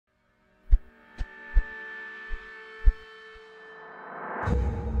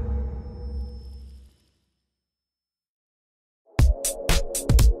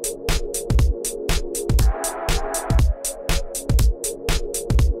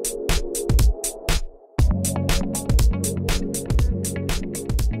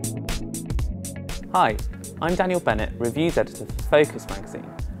Hi, I'm Daniel Bennett, Reviews Editor for Focus magazine,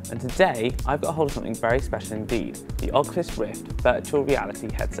 and today I've got hold of something very special indeed, the Oculus Rift virtual reality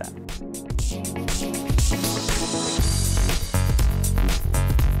headset.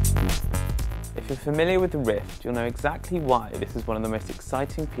 If you're familiar with the Rift, you'll know exactly why this is one of the most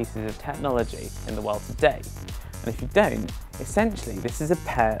exciting pieces of technology in the world today. And if you don't, essentially this is a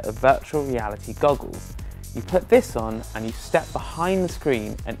pair of virtual reality goggles. You put this on and you step behind the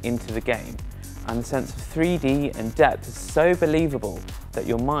screen and into the game. And the sense of 3D and depth is so believable that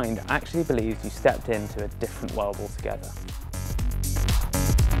your mind actually believes you stepped into a different world altogether.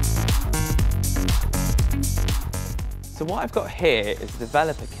 So what I've got here is a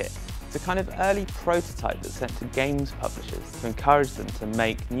developer kit. It's a kind of early prototype that's sent to games publishers to encourage them to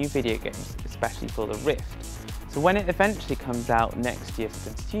make new video games, especially for the Rift. So when it eventually comes out next year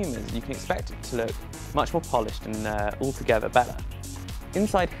for consumers, you can expect it to look much more polished and altogether better.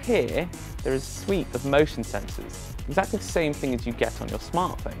 Inside here, there is a suite of motion sensors, exactly the same thing as you get on your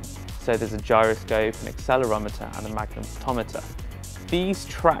smartphone. So there's a gyroscope, an accelerometer and a magnetometer. These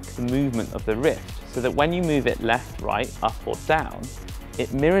track the movement of the Rift so that when you move it left, right, up or down,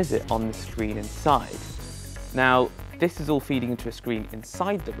 it mirrors it on the screen inside. Now, this is all feeding into a screen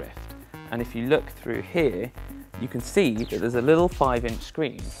inside the Rift, and if you look through here, you can see that there's a little 5-inch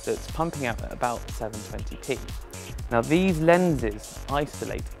screen that's pumping out at about 720p. Now these lenses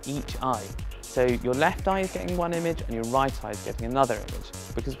isolate each eye, so your left eye is getting one image and your right eye is getting another image,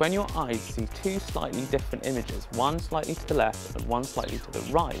 because when your eyes see two slightly different images, one slightly to the left and one slightly to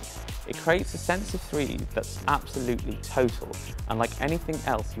the right, it creates a sense of 3D that's absolutely total, unlike anything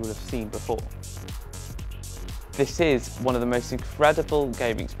else you would have seen before. This is one of the most incredible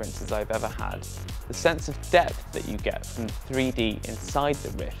gaming experiences I've ever had. The sense of depth that you get from the 3D inside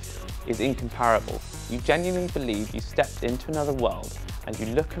the Rift is incomparable. You genuinely believe you stepped into another world and you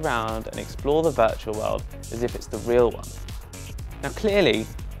look around and explore the virtual world as if it's the real one. Now clearly,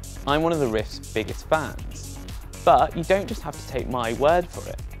 I'm one of the Rift's biggest fans, but you don't just have to take my word for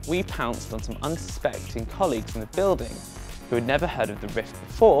it. We pounced on some unsuspecting colleagues in the building who had never heard of the Rift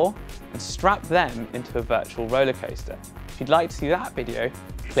before and strapped them into a virtual roller coaster. If you'd like to see that video,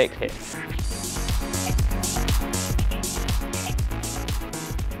 click here.